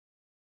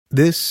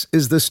This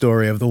is the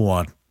story of the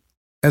one.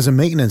 As a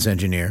maintenance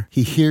engineer,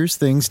 he hears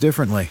things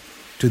differently.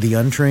 To the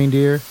untrained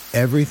ear,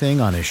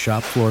 everything on his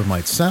shop floor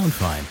might sound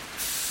fine,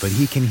 but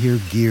he can hear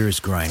gears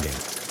grinding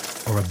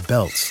or a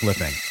belt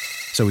slipping.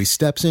 So he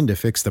steps in to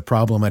fix the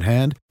problem at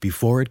hand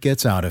before it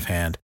gets out of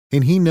hand.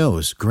 And he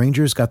knows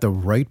Grainger's got the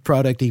right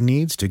product he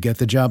needs to get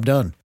the job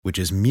done, which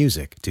is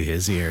music to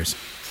his ears.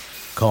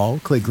 Call,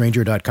 click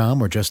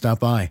Grainger.com, or just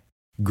stop by.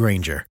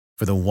 Grainger,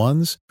 for the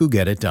ones who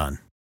get it done.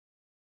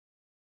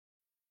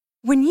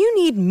 When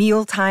you need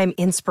mealtime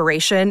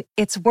inspiration,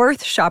 it's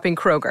worth shopping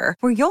Kroger,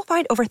 where you'll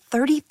find over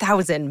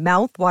 30,000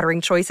 mouth-watering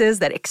choices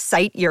that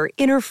excite your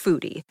inner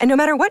foodie. And no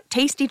matter what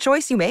tasty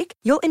choice you make,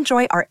 you'll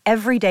enjoy our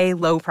everyday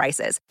low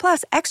prices,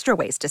 plus extra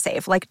ways to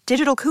save, like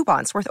digital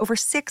coupons worth over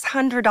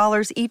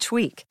 $600 each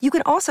week. You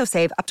can also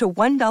save up to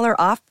 $1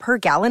 off per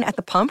gallon at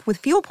the pump with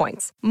fuel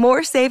points.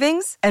 More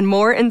savings and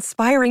more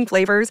inspiring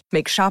flavors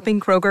make shopping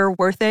Kroger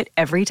worth it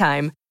every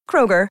time.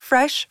 Kroger,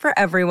 fresh for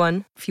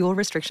everyone. Fuel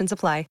restrictions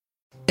apply.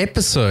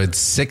 Episode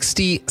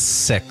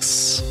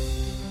 66,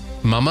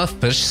 Mama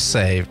Fish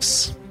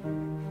Saves.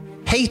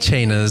 Hey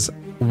Chainers,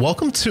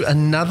 welcome to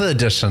another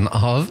edition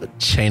of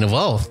Chain of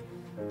Wealth.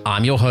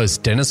 I'm your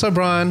host, Dennis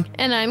O'Brien.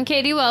 And I'm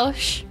Katie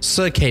Welsh.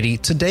 So Katie,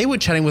 today we're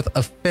chatting with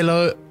a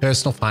fellow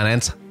personal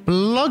finance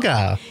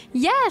blogger.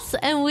 Yes,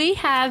 and we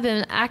have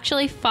been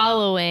actually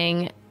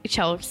following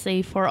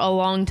Chelsea for a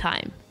long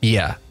time.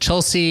 Yeah,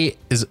 Chelsea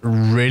is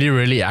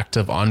really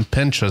active on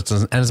Pinterest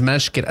and has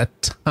managed to get a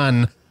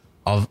ton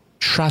of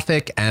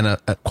traffic and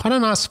quite a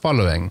nice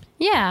following.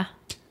 Yeah.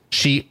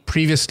 She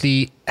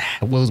previously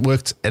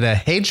worked at a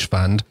hedge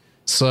fund,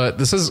 so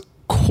this is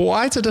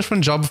quite a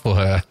different job for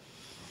her.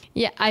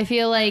 Yeah, I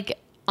feel like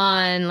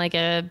on like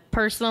a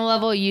personal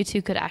level, you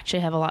two could actually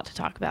have a lot to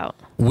talk about.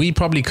 We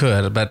probably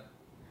could, but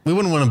we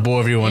wouldn't want to bore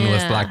everyone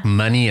with like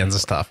money and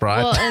stuff,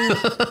 right? Well,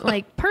 and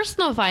like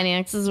personal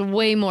finance is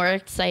way more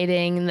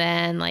exciting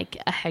than like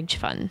a hedge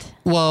fund.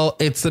 Well,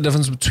 it's the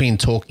difference between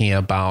talking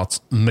about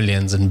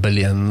millions and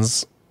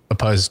billions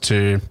opposed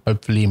to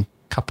hopefully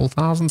couple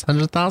thousands,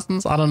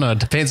 100,000s. I don't know. It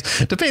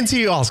depends who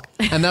you ask.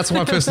 And that's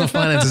why personal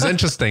finance is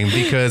interesting,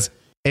 because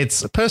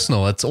it's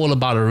personal. It's all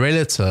about a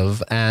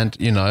relative. And,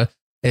 you know,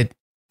 it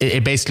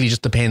basically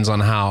just depends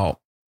on how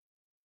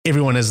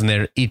everyone is in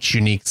their each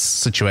unique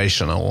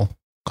situation or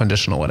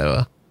condition or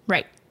whatever.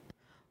 Right.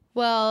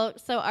 Well,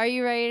 so are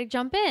you ready to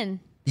jump in?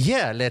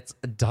 Yeah, let's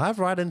dive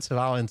right into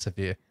our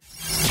interview.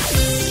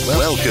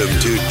 Welcome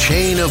to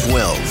Chain of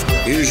Wealth.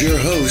 Here's your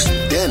host,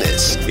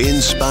 Dennis,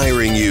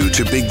 inspiring you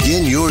to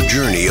begin your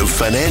journey of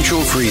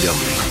financial freedom.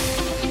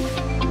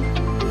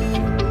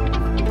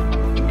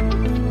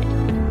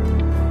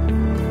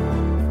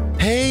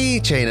 Hey,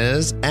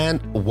 Chainers,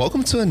 and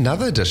welcome to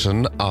another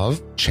edition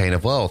of Chain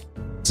of Wealth.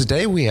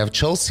 Today we have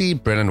Chelsea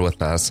Brennan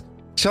with us.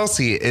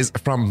 Chelsea is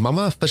from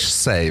Mama Fish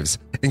Saves.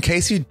 In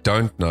case you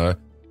don't know,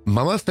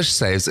 Mama Fish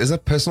Saves is a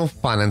personal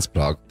finance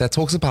blog that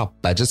talks about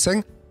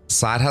budgeting,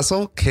 side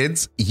hustle,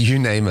 kids, you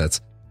name it.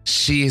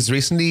 She has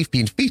recently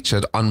been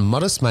featured on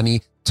Modest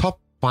Money top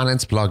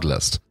finance blog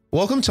list.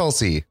 Welcome,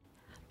 Chelsea.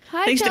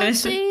 Hi, Thanks,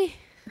 Chelsea.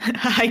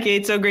 Dennis. Hi,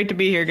 Kate. So great to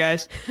be here,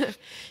 guys.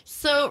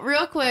 So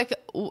real quick,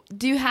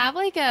 do you have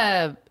like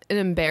an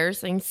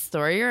embarrassing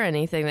story or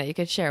anything that you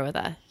could share with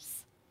us?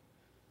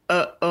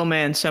 Oh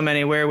man, so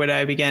many. Where would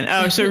I begin?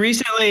 Oh, so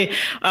recently,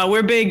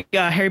 we're big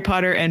Harry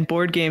Potter and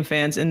board game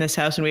fans in this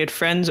house, and we had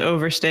friends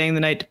over staying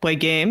the night to play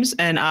games,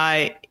 and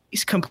I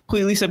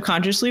completely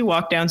subconsciously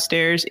walked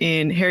downstairs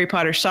in Harry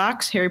Potter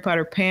socks, Harry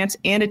Potter pants,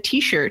 and a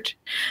t-shirt.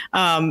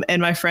 And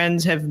my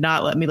friends have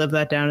not let me live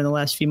that down in the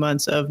last few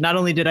months. Of not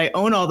only did I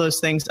own all those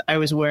things, I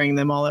was wearing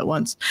them all at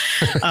once.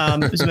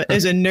 It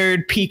was a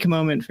nerd peak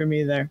moment for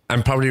me there.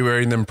 I'm probably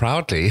wearing them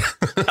proudly.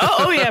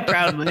 oh yeah,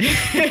 proudly.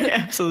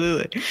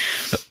 Absolutely.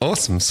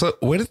 Awesome. So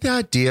where did the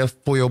idea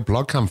for your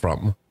blog come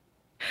from?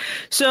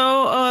 So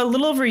a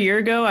little over a year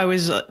ago, I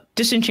was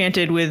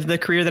disenchanted with the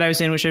career that I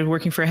was in, which I was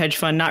working for a hedge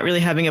fund, not really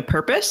having a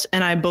purpose.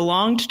 And I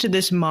belonged to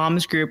this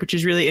moms group, which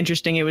is really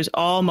interesting. It was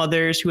all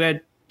mothers who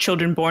had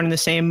children born in the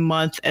same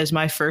month as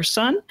my first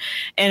son.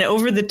 And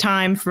over the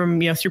time from,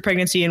 through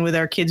pregnancy and with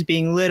our kids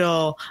being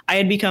little, I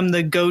had become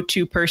the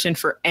go-to person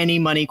for any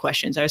money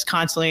questions. I was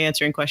constantly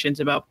answering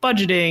questions about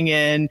budgeting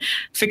and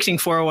fixing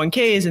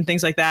 401ks and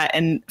things like that.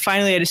 And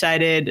finally, I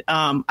decided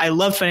I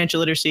love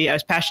financial literacy. I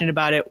was passionate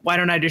about it. Why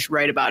don't I just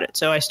write about it?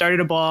 So I started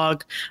a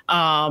blog,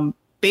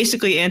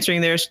 basically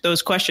answering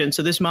those questions.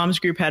 So this moms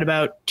group had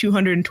about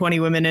 220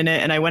 women in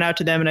it. And I went out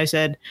to them and I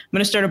said, I'm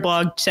going to start a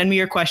blog, send me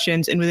your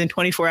questions. And within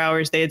 24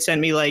 hours, they had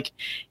sent me like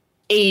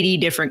 80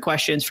 different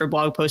questions for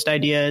blog post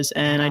ideas.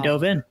 And wow. I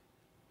dove in.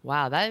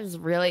 Wow. That's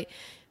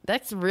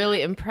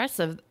really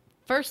impressive.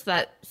 First,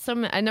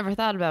 I never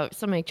thought about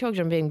so many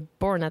children being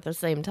born at the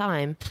same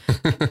time.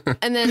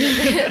 And then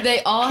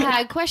they all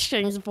had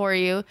questions for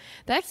you.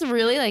 That's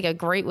really like a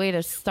great way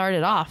to start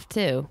it off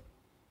too.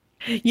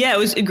 Yeah, it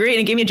was great.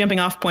 And it gave me a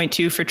jumping off point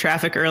too for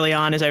traffic early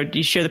on, as I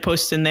would share the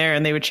posts in there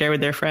and they would share with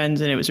their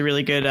friends. And it was a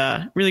really good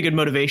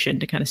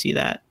motivation to kind of see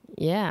that.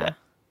 Yeah.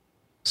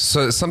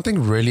 So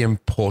something really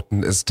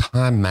important is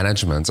time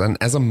management. And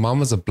as a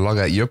mom, as a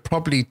blogger, you're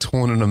probably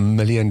torn in a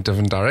million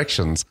different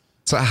directions.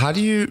 So how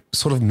do you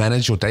sort of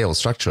manage your day or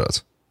structure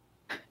it?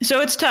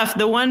 So it's tough.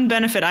 The one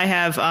benefit I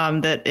have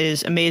that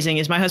is amazing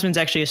is my husband's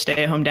actually a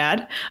stay-at-home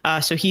dad.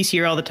 So he's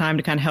here all the time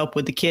to kind of help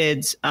with the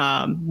kids.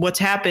 What's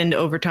happened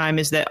over time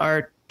is that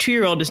our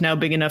 2-year-old is now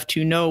big enough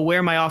to know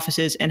where my office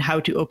is and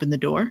how to open the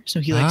door. So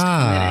he likes to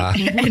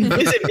come in and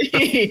visit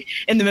me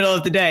in the middle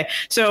of the day.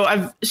 So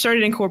I've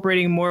started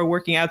incorporating more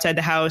working outside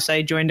the house.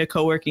 I joined a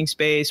co-working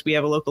space. We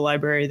have a local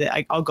library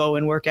that I'll go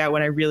and work at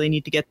when I really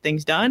need to get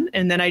things done.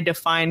 And then I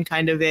define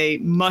kind of a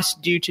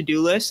must-do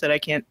to-do list that I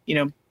can't,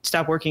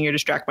 stop working or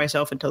distract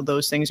myself until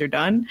those things are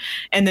done.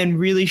 And then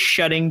really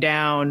shutting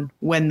down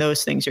when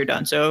those things are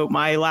done. So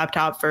my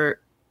laptop for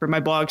my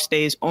blog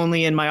stays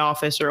only in my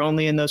office or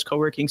only in those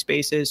co-working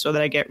spaces so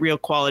that I get real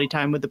quality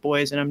time with the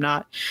boys and I'm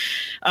not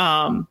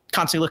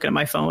constantly looking at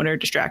my phone or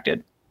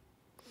distracted.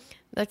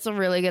 That's a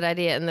really good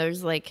idea. And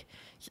there's like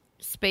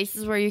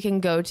spaces where you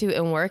can go to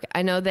and work.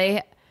 I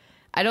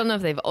don't know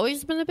if they've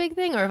always been a big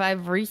thing or if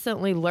I've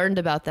recently learned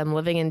about them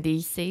living in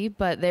DC,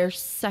 but they're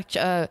such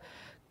a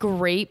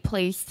great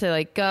place to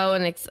like go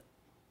and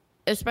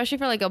especially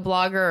for like a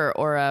blogger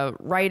or a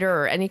writer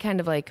or any kind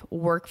of like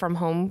work from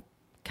home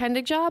kind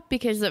of job,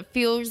 because it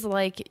feels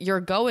like you're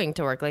going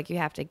to work. Like you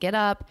have to get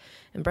up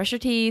and brush your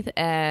teeth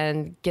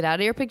and get out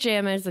of your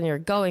pajamas and you're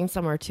going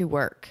somewhere to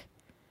work.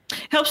 It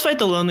helps fight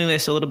the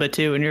loneliness a little bit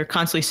too. When you're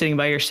constantly sitting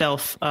by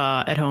yourself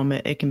at home,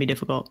 it can be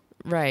difficult.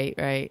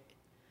 Right.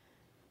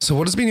 So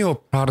what has been your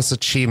proudest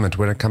achievement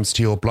when it comes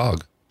to your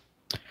blog?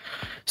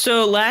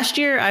 So last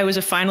year I was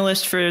a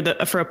finalist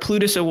for a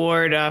Plutus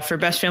Award for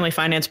Best Family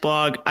Finance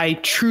Blog. I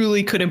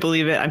truly couldn't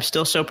believe it. I'm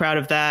still so proud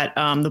of that.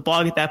 The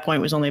blog at that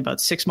point was only about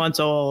 6 months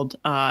old,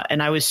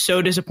 and I was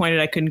so disappointed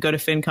I couldn't go to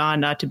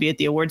FinCon to be at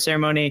the award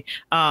ceremony.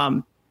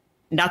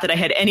 Not that I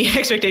had any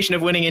expectation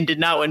of winning and did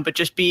not win, but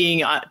just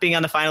being on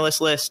the finalist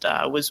list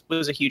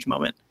was a huge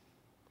moment.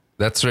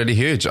 That's really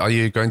huge. Are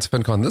you going to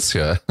FinCon this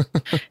year?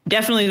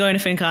 Definitely going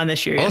to FinCon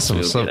this year. Awesome.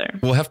 Yes, So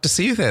we'll have to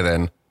see you there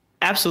then.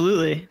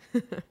 Absolutely.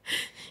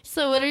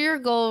 So what are your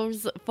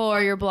goals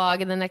for your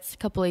blog in the next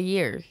couple of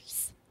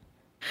years?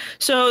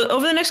 So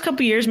over the next couple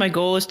of years, my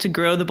goal is to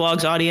grow the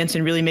blog's audience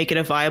and really make it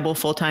a viable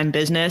full-time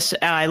business.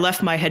 I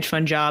left my hedge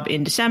fund job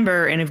in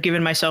December and have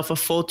given myself a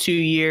full 2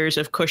 years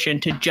of cushion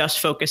to just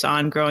focus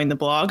on growing the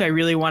blog. I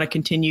really want to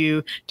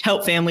continue to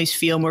help families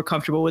feel more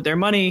comfortable with their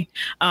money.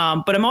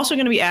 But I'm also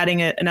going to be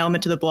adding an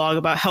element to the blog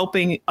about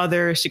helping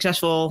other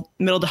successful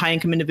middle to high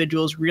income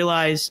individuals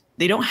realize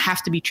they don't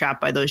have to be trapped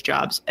by those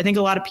jobs. I think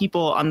a lot of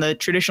people on the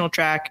traditional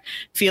track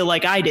feel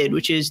like I did,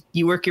 which is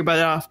you work your butt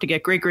off to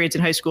get great grades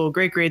in high school,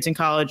 great grades in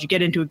college, you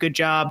get into a good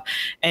job,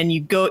 and you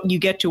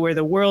get to where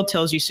the world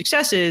tells you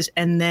success is,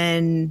 and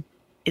then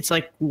it's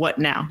like, what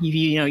now?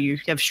 You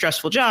have a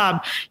stressful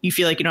job, you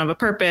feel like you don't have a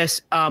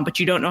purpose, but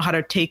you don't know how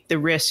to take the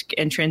risk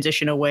and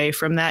transition away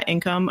from that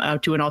income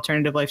to an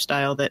alternative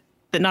lifestyle that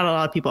not a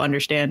lot of people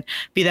understand,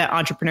 be that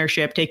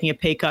entrepreneurship, taking a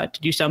pay cut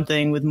to do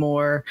something with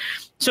more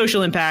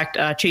social impact,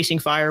 chasing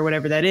fire,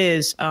 whatever that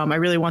is. I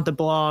really want the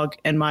blog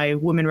and my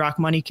Women Rock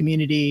Money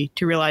community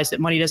to realize that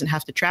money doesn't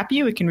have to trap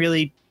you. It can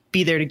really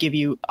be there to give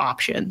you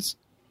options.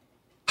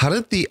 How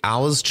did the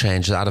hours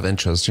change out of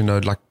interest?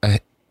 Like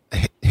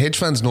hedge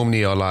funds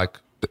normally are like,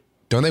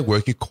 don't they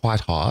work you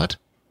quite hard?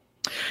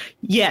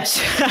 Yes.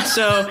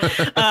 So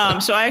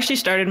I actually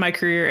started my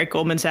career at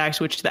Goldman Sachs,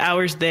 which the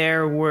hours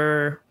there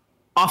were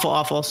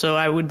awful. So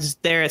I was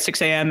there at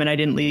 6 a.m. and I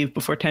didn't leave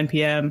before 10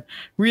 p.m.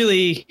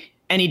 really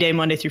any day,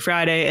 Monday through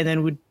Friday, and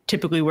then would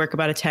typically work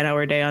about a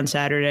 10-hour day on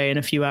Saturday and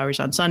a few hours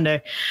on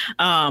Sunday.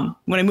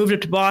 When I moved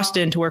up to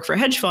Boston to work for a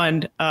hedge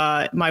fund,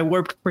 my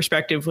warped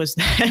perspective was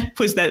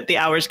that the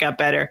hours got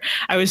better.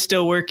 I was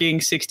still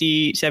working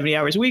 60, 70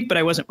 hours a week, but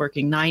I wasn't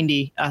working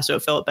 90, so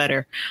it felt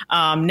better.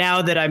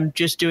 Now that I'm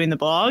just doing the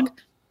blog,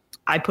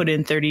 I put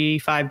in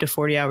 35 to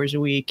 40 hours a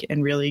week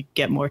and really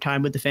get more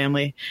time with the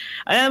family.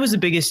 That was the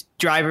biggest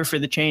driver for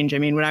the change. I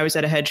mean, when I was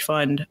at a hedge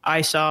fund,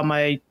 I saw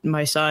my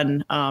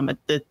son at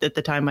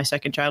the time my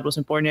second child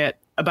wasn't born yet,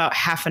 about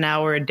half an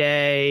hour a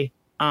day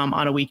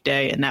on a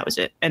weekday. And that was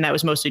it. And that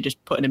was mostly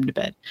just putting him to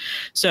bed.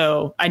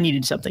 So I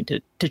needed something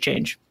to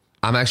change.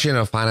 I'm actually in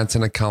a finance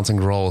and accounting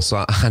role,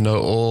 so I know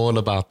all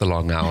about the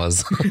long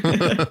hours.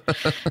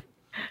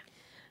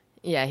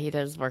 Yeah, he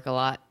does work a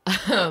lot.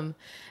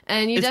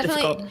 And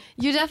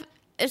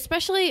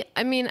especially,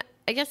 I mean,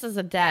 I guess as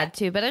a dad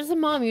too, but as a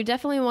mom, you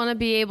definitely want to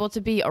be able to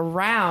be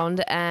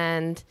around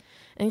and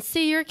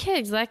see your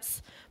kids.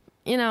 That's,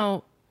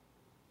 I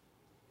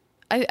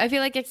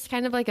feel like it's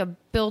kind of like a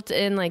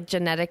built-in like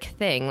genetic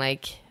thing.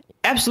 Like,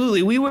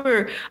 absolutely.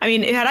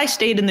 Had I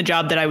stayed in the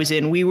job that I was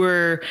in, we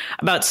were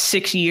about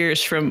 6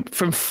 years from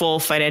full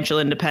financial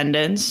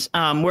independence.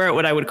 We're at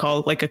what I would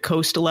call like a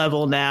coast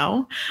level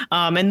now.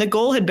 And the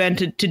goal had been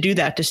to do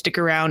that, to stick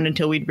around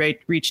until we'd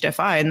reached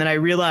FI. And then I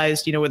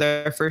realized, with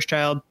our first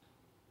child,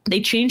 they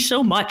changed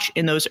so much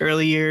in those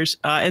early years,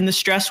 and the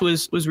stress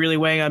was really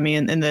weighing on me,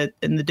 and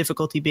the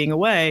difficulty being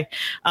away.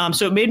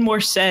 So it made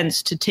more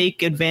sense to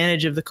take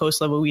advantage of the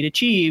coast level we'd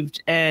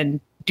achieved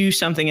and do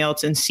something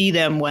else and see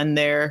them when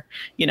they're,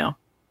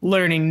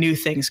 learning new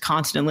things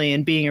constantly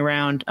and being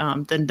around,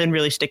 than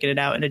really sticking it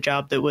out in a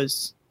job that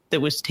was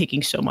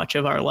taking so much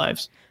of our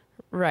lives.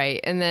 Right,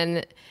 and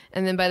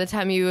then by the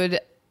time you would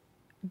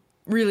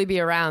really be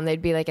around,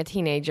 they'd be like a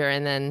teenager,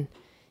 and then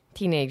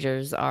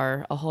teenagers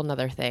are a whole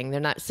nother thing. They're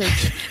not so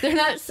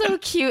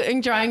cute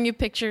and drawing you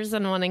pictures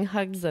and wanting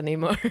hugs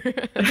anymore.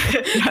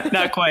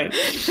 Not quite.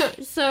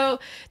 So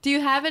do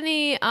you have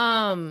any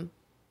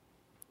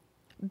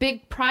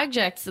big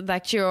projects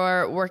that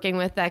you're working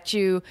with that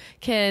you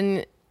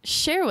can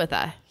share with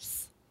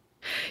us?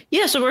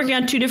 Yeah, so working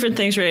on two different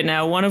things right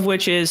now, one of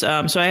which is, so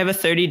I have a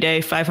 30-day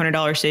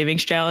 $500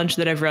 savings challenge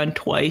that I've run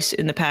twice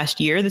in the past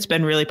year that's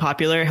been really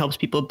popular. It helps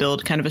people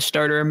build kind of a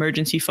starter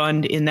emergency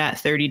fund in that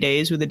 30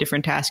 days with a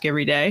different task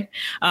every day.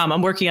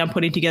 I'm working on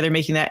putting together,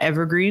 making that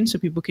evergreen so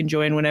people can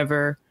join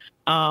whenever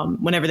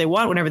they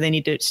want, whenever they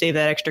need to save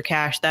that extra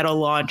cash. That'll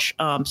launch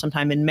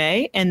sometime in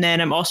May. And then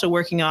I'm also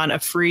working on a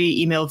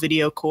free email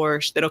video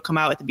course that'll come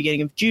out at the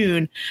beginning of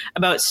June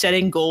about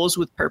setting goals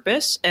with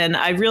purpose. And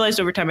I've realized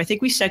over time, I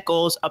think we set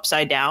goals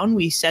upside down.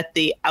 We set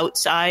the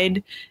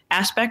outside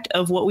aspect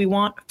of what we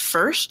want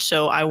first.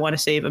 So I want to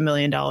save $1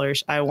 million.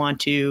 I want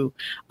to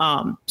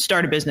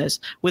start a business,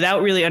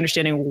 without really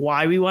understanding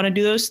why we want to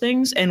do those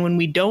things. And when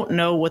we don't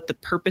know what the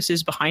purpose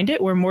is behind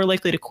it, we're more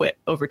likely to quit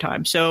over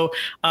time. So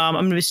I'm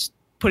going to be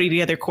putting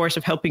together a course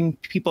of helping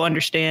people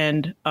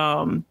understand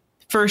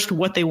first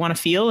what they want to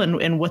feel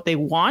and what they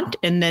want,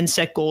 and then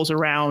set goals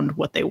around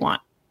what they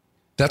want.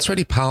 That's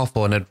really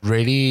powerful, and it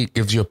really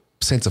gives you a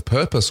sense of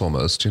purpose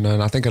almost, and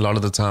I think a lot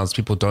of the times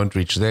people don't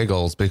reach their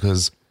goals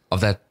because of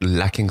that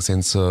lacking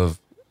sense of,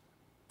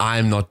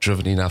 I'm not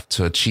driven enough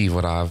to achieve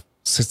what I've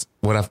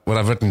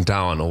written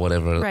down or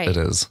whatever it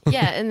is.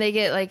 Yeah, and they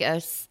get like a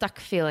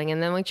stuck feeling,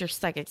 and then once you're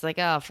stuck, it's like,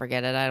 oh,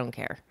 forget it, I don't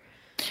care.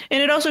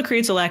 And it also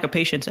creates a lack of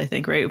patience, I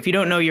think, right? If you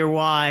don't know your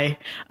why,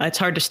 it's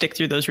hard to stick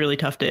through those really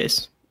tough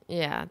days.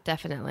 Yeah,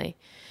 definitely.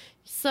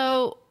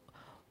 So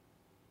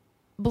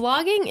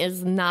blogging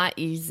is not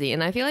easy,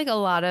 and I feel like a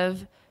lot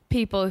of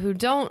people who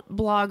don't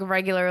blog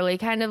regularly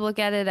kind of look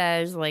at it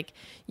as like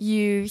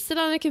you sit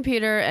on a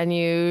computer and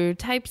you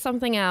type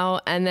something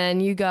out, and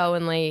then you go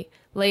and lay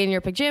in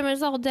your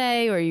pajamas all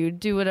day, or you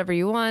do whatever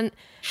you want,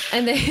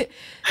 and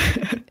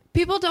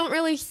people don't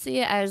really see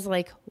it as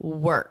like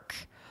work.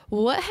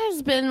 What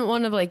has been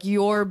one of like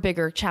your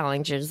bigger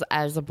challenges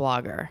as a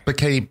blogger? But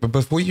Katie,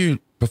 before we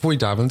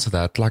dive into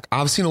that, like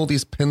I've seen all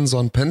these pins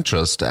on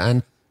Pinterest,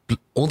 and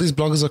all these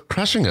bloggers are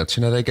crushing it.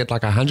 They get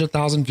like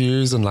 100,000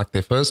 views in like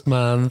their first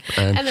month,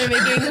 and they're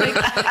making like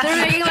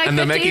and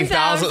they're making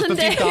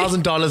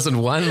 $50,000 in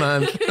 1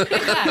 month.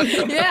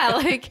 yeah,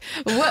 like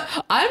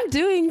what? I'm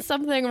doing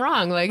something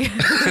wrong. Like,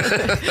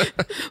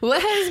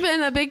 what has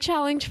been a big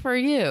challenge for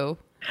you?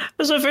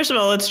 So first of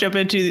all, let's jump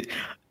into.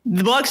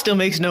 The blog still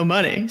makes no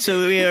money,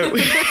 so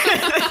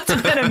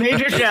it's been a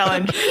major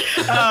challenge.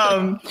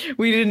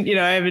 We didn't,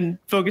 I haven't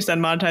focused on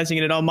monetizing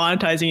it at all.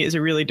 Monetizing it is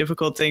a really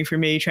difficult thing for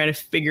me, trying to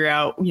figure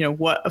out,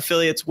 what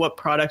affiliates, what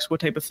products,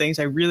 what type of things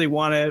I really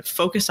want to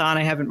focus on.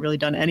 I haven't really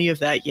done any of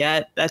that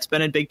yet. That's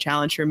been a big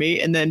challenge for me.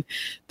 And then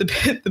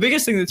the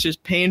biggest thing that's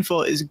just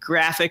painful is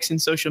graphics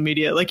and social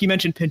media. Like you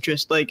mentioned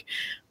Pinterest, like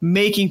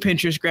making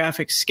Pinterest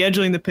graphics,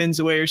 scheduling the pins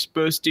the way you're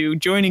supposed to,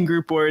 joining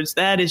group boards.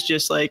 That is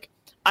just like,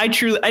 I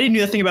didn't know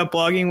nothing about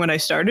blogging when I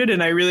started,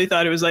 and I really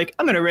thought it was like,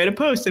 I'm going to write a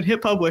post and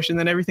hit publish, and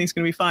then everything's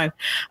going to be fine.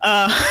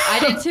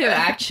 I did too,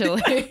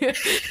 actually.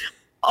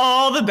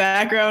 All the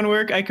background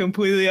work I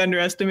completely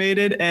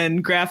underestimated,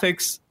 and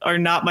graphics are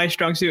not my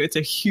strong suit. It's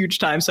a huge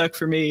time suck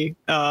for me.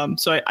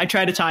 So I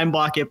try to time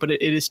block it, but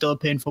it is still a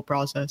painful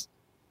process.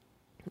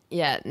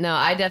 Yeah, no,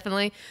 I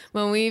definitely,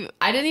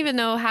 I didn't even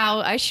know how,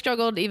 I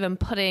struggled even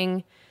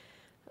putting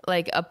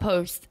like a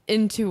post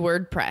into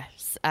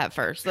WordPress at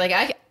first.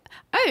 Like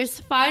I was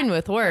fine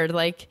with Word,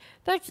 like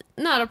that's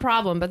not a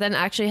problem. But then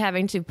actually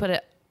having to put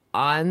it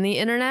on the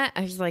internet,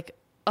 I was like,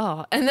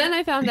 oh. And then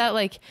I found out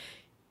like,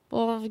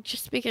 well,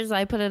 just because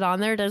I put it on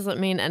there doesn't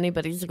mean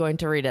anybody's going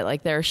to read it.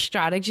 Like there are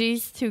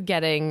strategies to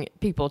getting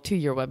people to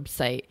your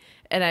website.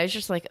 And I was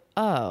just like,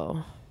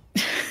 oh.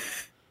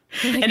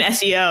 And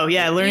SEO.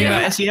 Yeah. Learning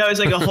about SEO is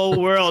like a whole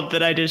world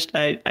that I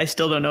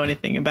still don't know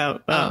anything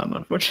about,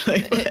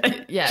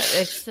 unfortunately. Yeah.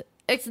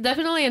 It's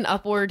definitely an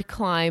upward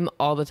climb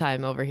all the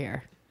time over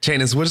here.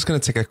 Chainers, we're just going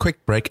to take a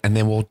quick break, and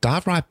then we'll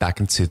dive right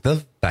back into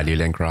the value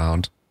link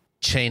round.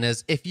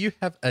 Chainers, if you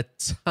have a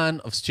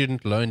ton of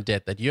student loan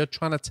debt that you're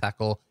trying to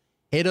tackle,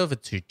 head over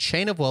to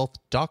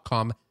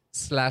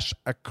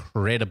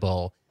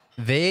chainofwealth.com/accredible.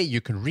 There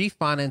you can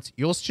refinance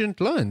your student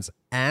loans,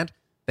 and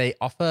they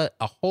offer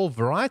a whole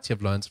variety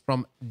of loans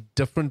from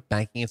different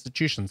banking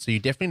institutions. So you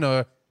definitely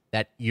know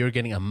that you're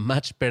getting a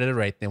much better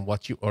rate than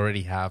what you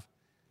already have.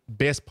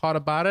 Best part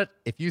about it,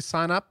 if you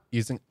sign up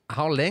using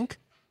our link,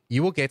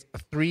 you will get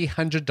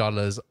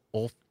 $300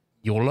 off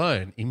your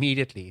loan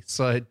immediately.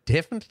 So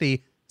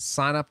definitely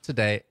sign up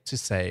today to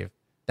save.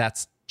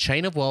 That's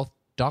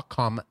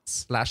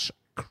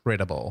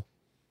chainofwealth.com/credible.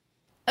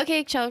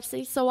 Okay,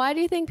 Chelsea, so why do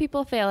you think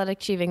people fail at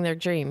achieving their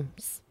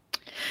dreams?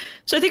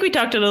 So I think we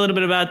talked a little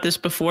bit about this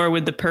before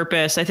with the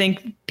purpose. I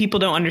think people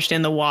don't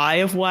understand the why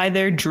of why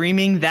they're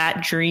dreaming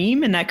that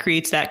dream. And that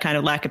creates that kind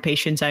of lack of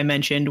patience I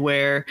mentioned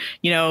where,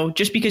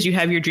 just because you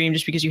have your dream,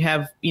 just because you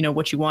have,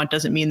 what you want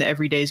doesn't mean that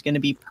every day is going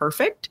to be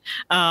perfect.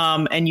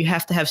 And you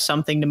have to have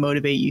something to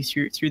motivate you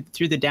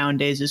through the down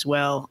days as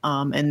well.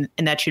 And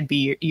that should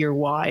be your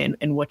why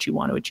and what you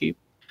want to achieve.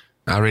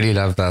 I really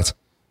love that.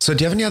 So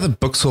do you have any other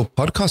books or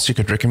podcasts you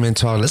could recommend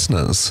to our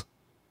listeners?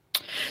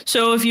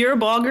 So if you're a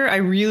blogger, I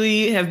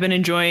really have been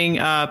enjoying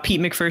Pete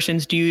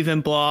McPherson's Do You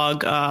Even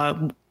Blog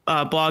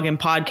blog and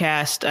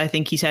podcast. I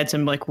think he's had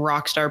some like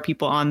rock star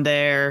people on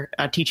there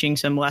teaching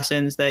some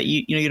lessons that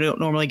you don't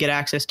normally get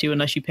access to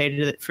unless you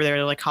pay for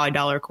their like high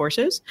dollar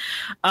courses.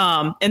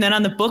 And then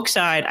on the book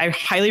side, I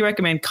highly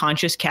recommend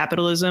Conscious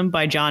Capitalism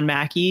by John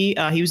Mackey.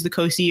 He was the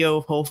co-CEO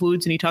of Whole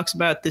Foods, and he talks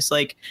about this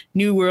like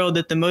new world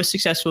that the most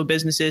successful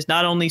businesses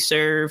not only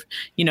serve,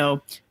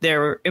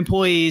 their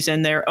employees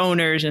and their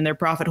owners and their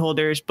profit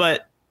holders,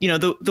 but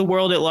the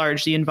world at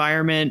large, the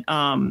environment,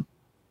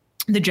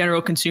 the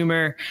general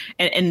consumer,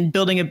 and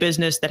building a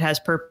business that has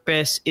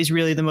purpose is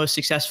really the most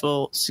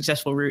successful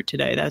route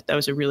today. That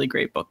was a really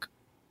great book.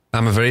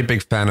 I'm a very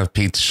big fan of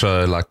Pete's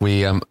show. Like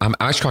I'm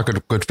actually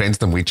quite good friends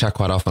with him. We chat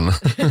quite often.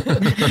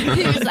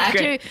 He was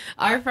actually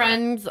our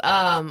friends.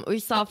 We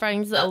saw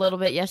friends a little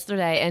bit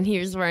yesterday, and he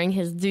was wearing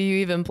his "Do You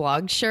Even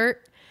Blog"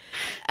 shirt.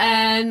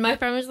 And my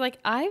friend was like,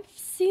 "I've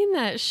seen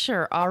that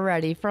shirt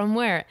already. From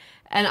where?"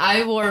 And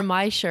I wore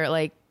my shirt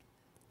like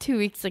 2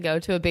 weeks ago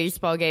to a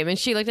baseball game, and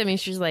she looked at me and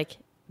she was like,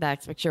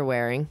 "That's what you're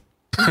wearing."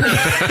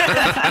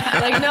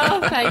 Like,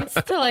 no offense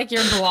to like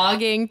your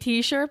blogging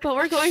t-shirt, but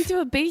we're going to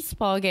a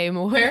baseball game.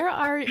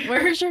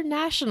 Where's your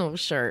national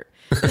shirt?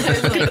 I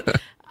was like,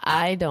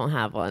 I don't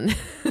have one.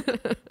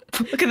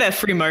 Look at that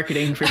free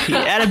marketing for Pete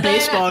at a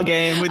baseball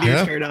game with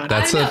your shirt on.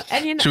 That's it.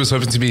 And she was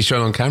hoping to be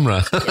shown on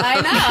camera.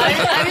 I know.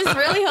 I was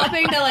really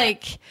hoping to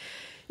like,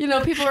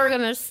 people were going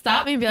to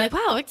stop me and be like,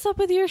 "Wow, what's up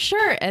with your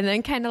shirt?" And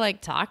then kind of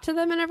like talk to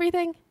them and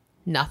everything.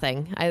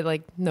 Nothing.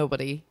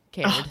 Nobody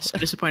cared. Oh, so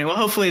disappointing. Well,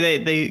 hopefully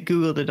they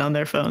Googled it on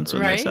their phones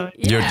when right? they saw it.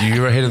 Yeah.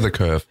 You're ahead of the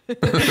curve.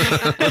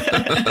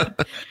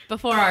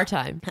 Before our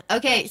time.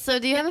 Okay, so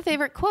do you have a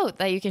favorite quote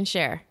that you can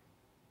share?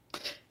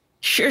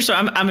 Sure. So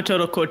I'm a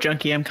total quote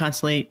junkie. I'm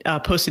constantly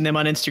posting them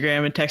on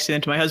Instagram and texting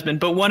them to my husband.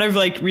 But one I've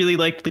really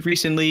liked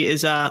recently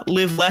is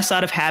live less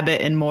out of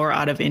habit and more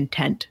out of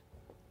intent.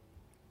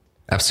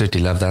 Absolutely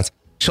love that.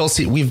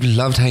 Chelsea, we've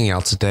loved hanging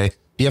out today. Do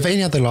you have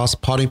any other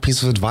last parting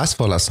piece of advice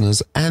for our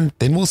listeners? And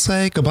then we'll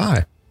say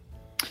goodbye.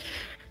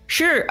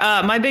 Sure.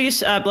 My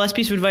biggest last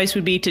piece of advice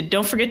would be to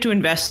don't forget to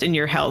invest in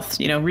your health.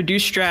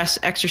 Reduce stress,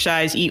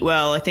 exercise, eat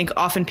well. I think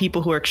often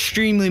people who are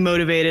extremely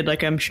motivated,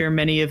 like I'm sure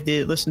many of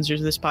the listeners of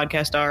this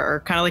podcast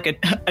are kind of like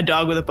a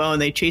dog with a bone.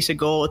 They chase a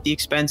goal at the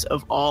expense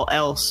of all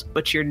else,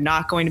 but you're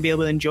not going to be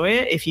able to enjoy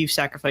it if you've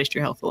sacrificed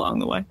your health along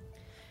the way.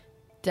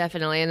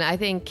 Definitely. And I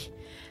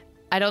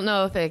don't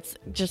know if it's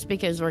just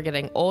because we're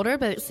getting older,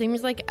 but it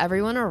seems like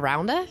everyone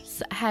around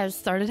us has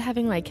started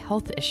having like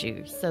health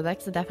issues. So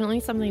that's definitely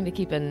something to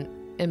keep in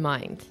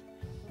mind.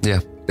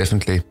 Yeah,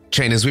 definitely.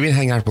 Chainers, we've been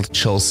hanging out with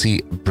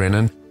Chelsea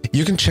Brennan.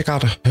 You can check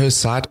out her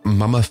site,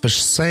 Mama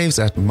Fish Saves,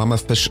 at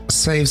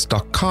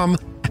mamafishsaves.com.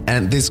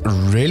 And there's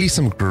really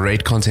some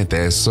great content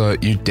there. So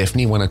you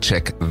definitely want to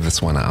check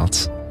this one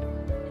out.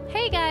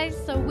 Hey guys,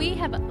 so we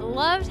have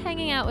loved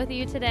hanging out with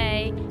you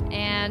today,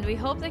 and we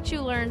hope that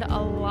you learned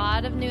a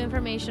lot of new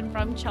information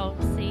from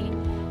Chelsea.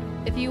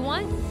 If you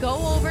want, go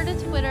over to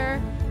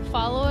Twitter,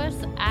 follow us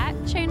at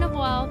Chain of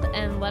Wealth,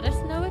 and let us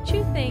know what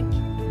you think.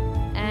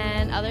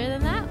 And other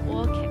than that,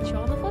 we'll catch you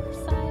on the flip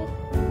side.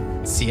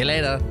 See you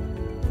later.